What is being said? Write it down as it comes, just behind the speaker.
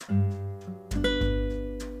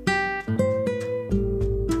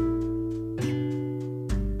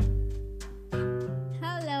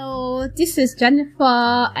this is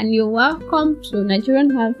Jennifer, and you're welcome to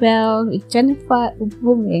Nigerian Marvel with Jennifer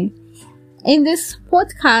Ubume. In this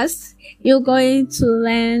podcast, you're going to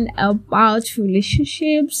learn about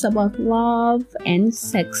relationships, about love and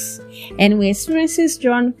sex, and with experiences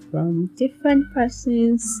drawn from different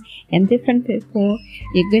persons and different people.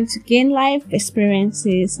 You're going to gain life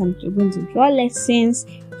experiences, and you're going to draw lessons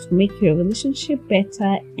to make your relationship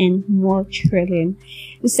better and more thrilling.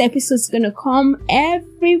 This episode is going to come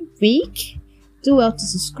every week. Do well to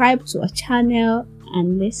subscribe to our channel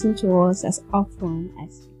and listen to us as often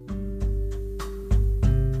as